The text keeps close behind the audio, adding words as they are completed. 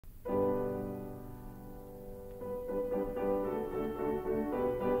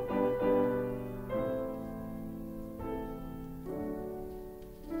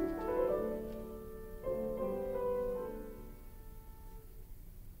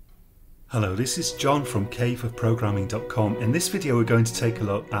Hello, this is John from caveofprogramming.com. In this video we're going to take a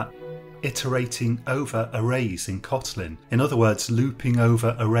look at iterating over arrays in Kotlin. In other words, looping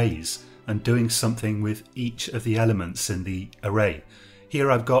over arrays and doing something with each of the elements in the array.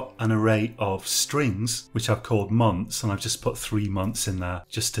 Here I've got an array of strings which I've called months, and I've just put 3 months in there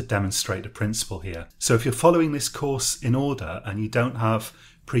just to demonstrate the principle here. So if you're following this course in order and you don't have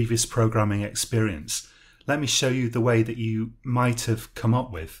previous programming experience, let me show you the way that you might have come up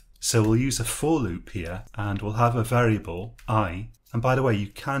with. So we'll use a for loop here and we'll have a variable I. And by the way, you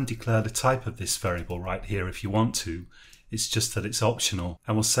can declare the type of this variable right here if you want to. It's just that it's optional.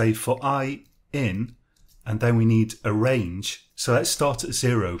 And we'll say for I in, and then we need a range. So let's start at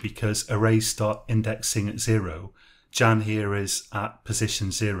 0 because arrays start indexing at 0. Jan here is at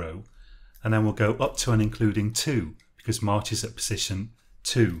position 0. And then we'll go up to and including 2 because March is at position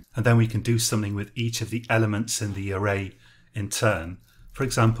 2. And then we can do something with each of the elements in the array in turn. For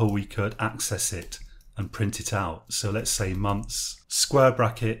example, we could access it and print it out. So let's say months, square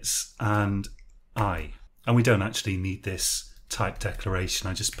brackets, and I. And we don't actually need this type declaration.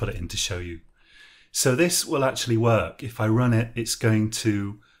 I just put it in to show you. So this will actually work. If I run it, it's going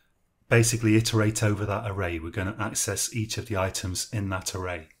to basically iterate over that array. We're going to access each of the items in that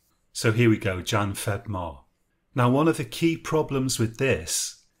array. So here we go, Jan, Feb, Mar. Now, one of the key problems with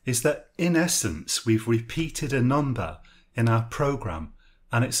this is that in essence, we've repeated a number in our program.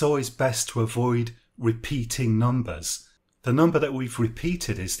 And it's always best to avoid repeating numbers. The number that we've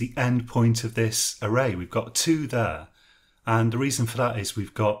repeated is the end point of this array. We've got 2 there. And the reason for that is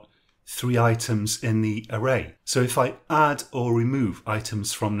we've got 3 items in the array. So if I add or remove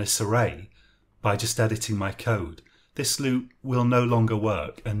items from this array by just editing my code, this loop will no longer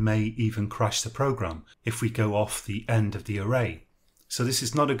work and may even crash the program if we go off the end of the array. So this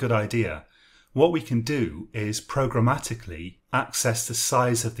is not a good idea. What we can do is programmatically access the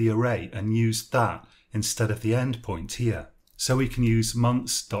size of the array and use that instead of the endpoint here. So we can use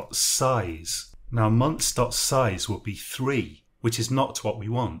months.size. Now months.size will be 3, which is not what we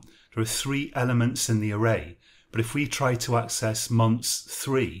want. There are 3 elements in the array, but if we try to access months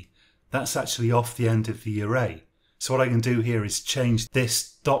 3, that's actually off the end of the array. So what I can do here is change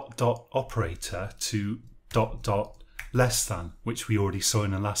this ... operator to ... less than, which we already saw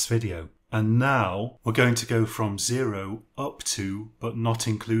in the last video. And now we're going to go from 0 up to, but not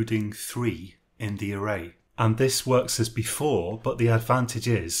including 3 in the array. And this works as before, but the advantage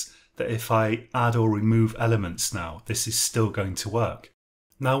is that if I add or remove elements now, this is still going to work.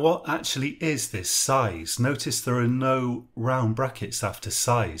 Now what actually is this size? Notice there are no round brackets after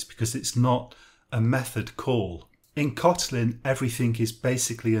size because it's not a method call. In Kotlin, everything is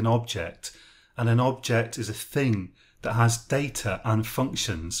basically an object, and an object is a thing that has data and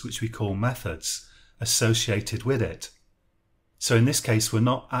functions, which we call methods, associated with it. So in this case, we're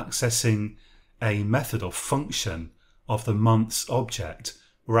not accessing a method or function of the months object.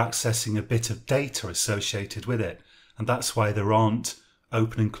 We're accessing a bit of data associated with it. And that's why there aren't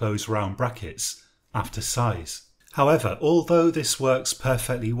open and close round brackets after size. However, although this works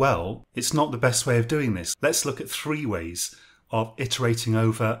perfectly well, it's not the best way of doing this. Let's look at 3 ways of iterating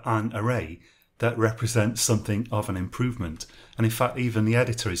over an array that represents something of an improvement. And in fact, even the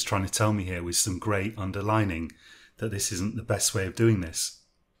editor is trying to tell me here with some grey underlining that this isn't the best way of doing this.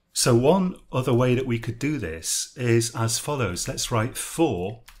 So one other way that we could do this is as follows. Let's write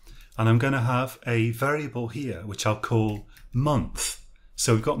for, and I'm going to have a variable here, which I'll call month.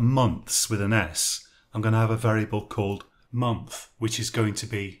 So we've got months with an S. I'm going to have a variable called month, which is going to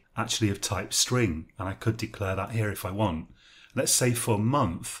be actually of type string. And I could declare that here if I want. Let's say for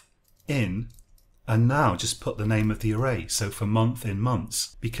month in, and now just put the name of the array. So for month in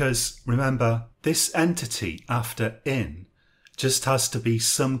months, because remember this entity after in just has to be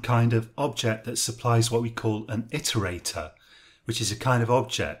some kind of object that supplies what we call an iterator, which is a kind of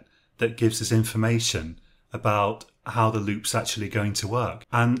object that gives us information about how the loop's actually going to work.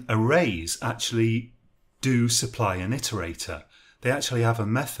 And arrays actually do supply an iterator. They actually have a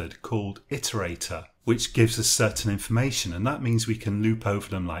method called iterator, which gives us certain information. And that means we can loop over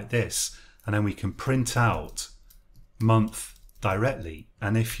them like this. And then we can print out month directly.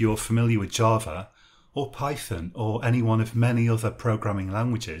 And if you're familiar with Java or Python or any one of many other programming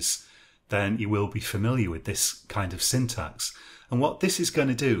languages, then you will be familiar with this kind of syntax. And what this is going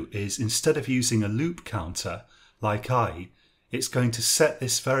to do is instead of using a loop counter like I, it's going to set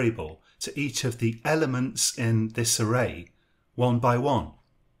this variable to each of the elements in this array one by one.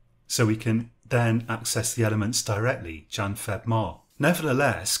 So we can then access the elements directly, Jan, Feb, Mar.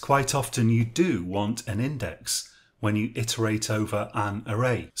 Nevertheless, quite often you do want an index when you iterate over an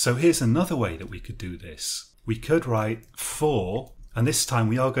array. So here's another way that we could do this. We could write for And this time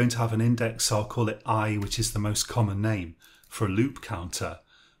we are going to have an index, so I'll call it I, which is the most common name for a loop counter,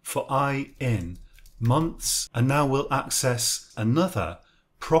 for I in months. And now we'll access another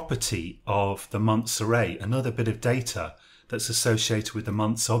property of the months array, another bit of data that's associated with the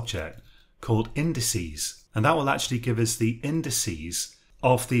months object called indices. And that will actually give us the indices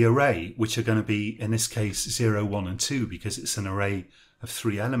of the array, which are going to be, in this case, 0, 1 and 2, because it's an array of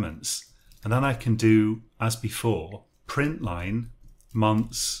 3 elements. And then I can do, as before, print line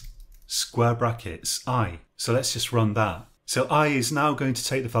months square brackets I. So let's just run that. So I is now going to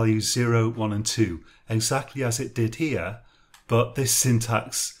take the values 0, 1 and 2 exactly as it did here, but this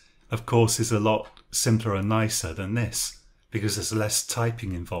syntax of course is a lot simpler and nicer than this because there's less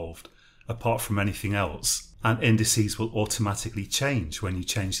typing involved apart from anything else, and indices will automatically change when you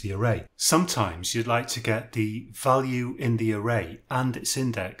change the array. Sometimes you'd like to get the value in the array and its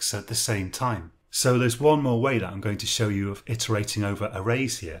index at the same time. So there's one more way that I'm going to show you of iterating over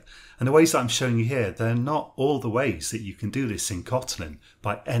arrays here. And the ways that I'm showing you here, they're not all the ways that you can do this in Kotlin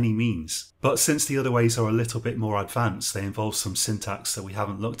by any means. But since the other ways are a little bit more advanced, they involve some syntax that we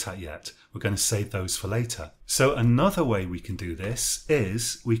haven't looked at yet. We're going to save those for later. So another way we can do this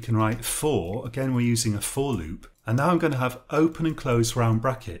is we can write for, again we're using a for loop. And now I'm going to have open and close round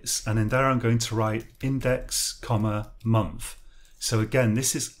brackets. And in there I'm going to write index, comma, month. So again,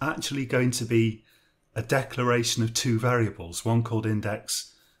 this is actually going to be a declaration of 2 variables, one called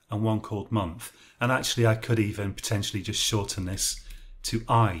index and one called month. And actually I could even potentially just shorten this to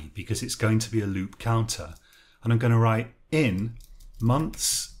I because it's going to be a loop counter. And I'm going to write in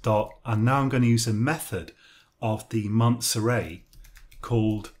months dot, and now I'm going to use a method of the months array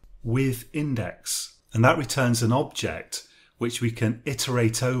called with index. And that returns an object which we can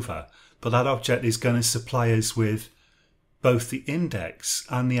iterate over, but that object is going to supply us with both the index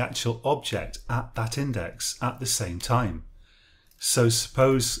and the actual object at that index at the same time. So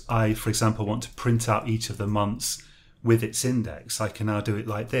suppose I, for example, want to print out each of the months with its index. I can now do it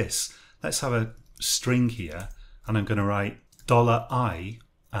like this. Let's have a string here, and I'm going to write $I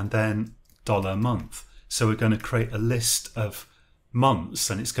and then $month. So we're going to create a list of months,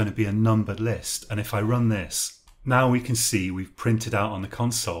 and it's going to be a numbered list. And if I run this, now we can see we've printed out on the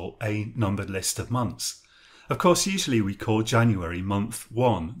console a numbered list of months. Of course, usually we call January month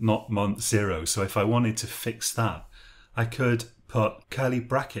 1, not month 0. So if I wanted to fix that, I could put curly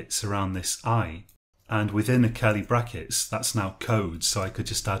brackets around this I. And within the curly brackets, that's now code. So I could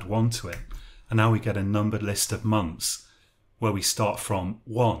just add 1 to it. And now we get a numbered list of months where we start from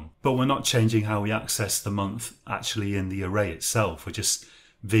 1. But we're not changing how we access the month actually in the array itself. We're just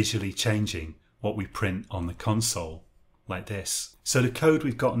visually changing what we print on the console like this. So the code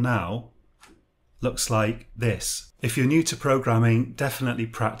we've got now looks like this. If you're new to programming, definitely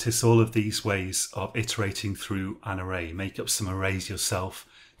practice all of these ways of iterating through an array. Make up some arrays yourself,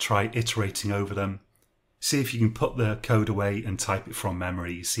 try iterating over them. See if you can put the code away and type it from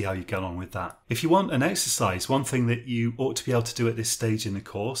memory, see how you get on with that. If you want an exercise, one thing that you ought to be able to do at this stage in the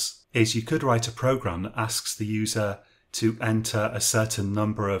course is you could write a program that asks the user to enter a certain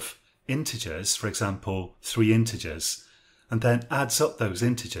number of integers, for example, 3 integers, and then adds up those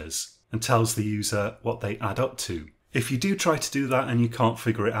integers and tells the user what they add up to. If you do try to do that and you can't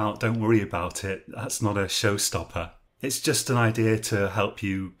figure it out, don't worry about it. That's not a showstopper. It's just an idea to help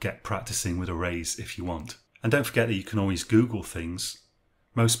you get practicing with arrays if you want. And don't forget that you can always Google things.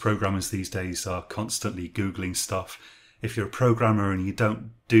 Most programmers these days are constantly Googling stuff. If you're a programmer and you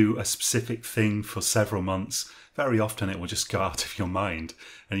don't do a specific thing for several months, very often it will just go out of your mind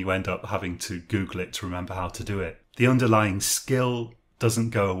and you end up having to Google it to remember how to do it. The underlying skill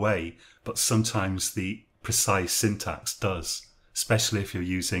doesn't go away, but sometimes the precise syntax does, especially if you're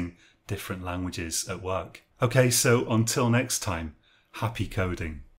using different languages at work. Okay, so until next time, happy coding.